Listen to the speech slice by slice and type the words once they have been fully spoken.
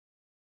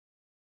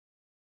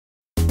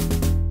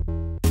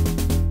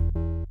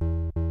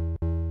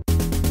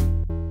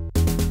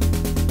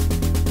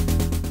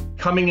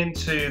coming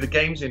into the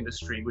games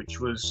industry, which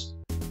was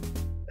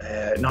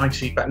about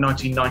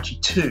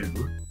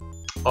 1992,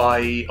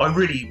 I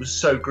really was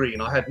so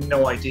green. I had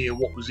no idea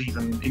what was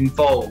even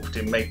involved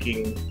in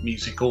making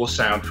music or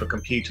sound for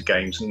computer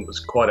games, and it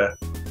was quite a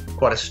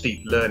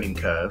steep learning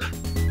curve.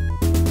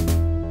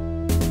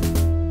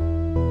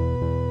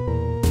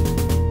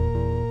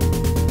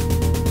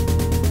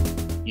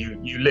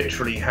 You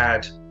literally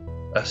had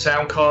a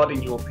sound card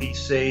in your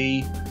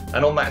PC,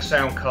 and on that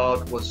sound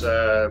card was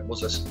a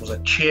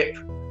chip,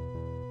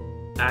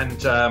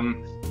 and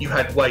you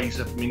had ways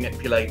of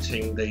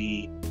manipulating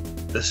the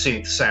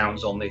synth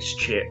sounds on this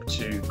chip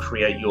to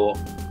create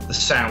the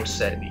sound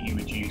set that you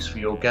would use for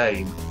your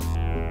game.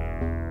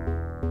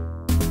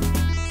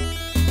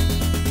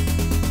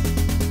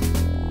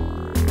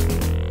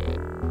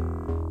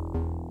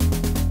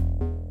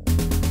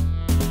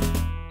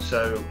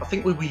 So I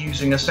think we were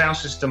using a sound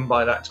system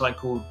by that time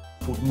called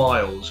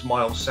Miles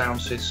sound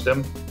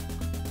system,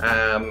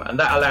 and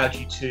that allowed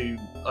you to,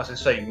 as I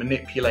say,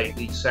 manipulate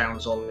these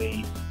sounds on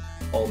the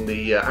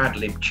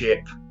ad-lib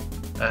chip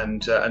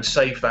and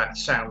save that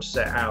sound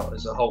set out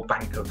as a whole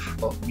bank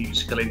of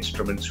musical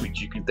instruments,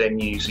 which you could then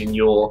use in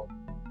your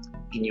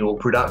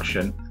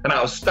production. And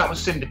that was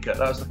Syndicate.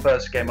 That was the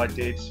first game I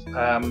did,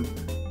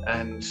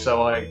 and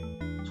so I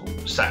sort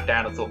of sat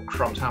down and thought,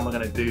 crumbs, how am I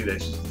going to do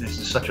this? This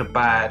is such a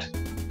bad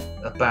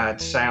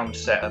sound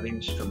set of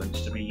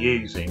instruments to be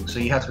using, so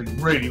you had to be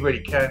really, really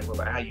careful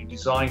about how you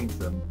designed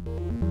them.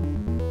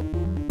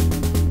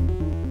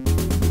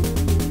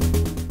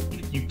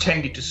 You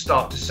tended to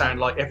start to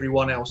sound like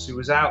everyone else who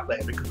was out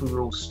there because we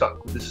were all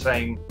stuck with the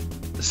same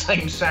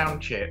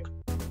sound chip.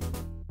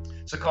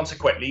 So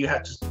consequently, you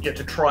had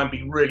to try and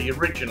be really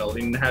original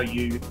in how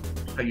you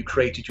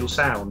created your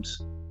sounds.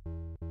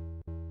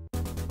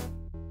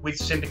 With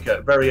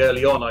Syndicate, very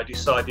early on, I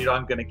decided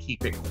I'm going to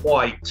keep it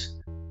quite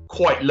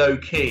low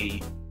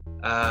key,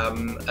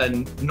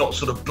 and not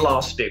sort of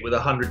blast it with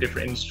 100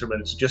 different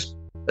instruments, just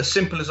as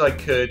simple as I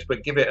could,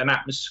 but give it an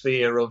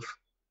atmosphere of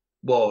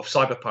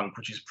cyberpunk,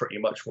 which is pretty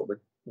much what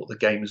the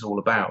game is all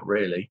about,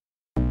 really.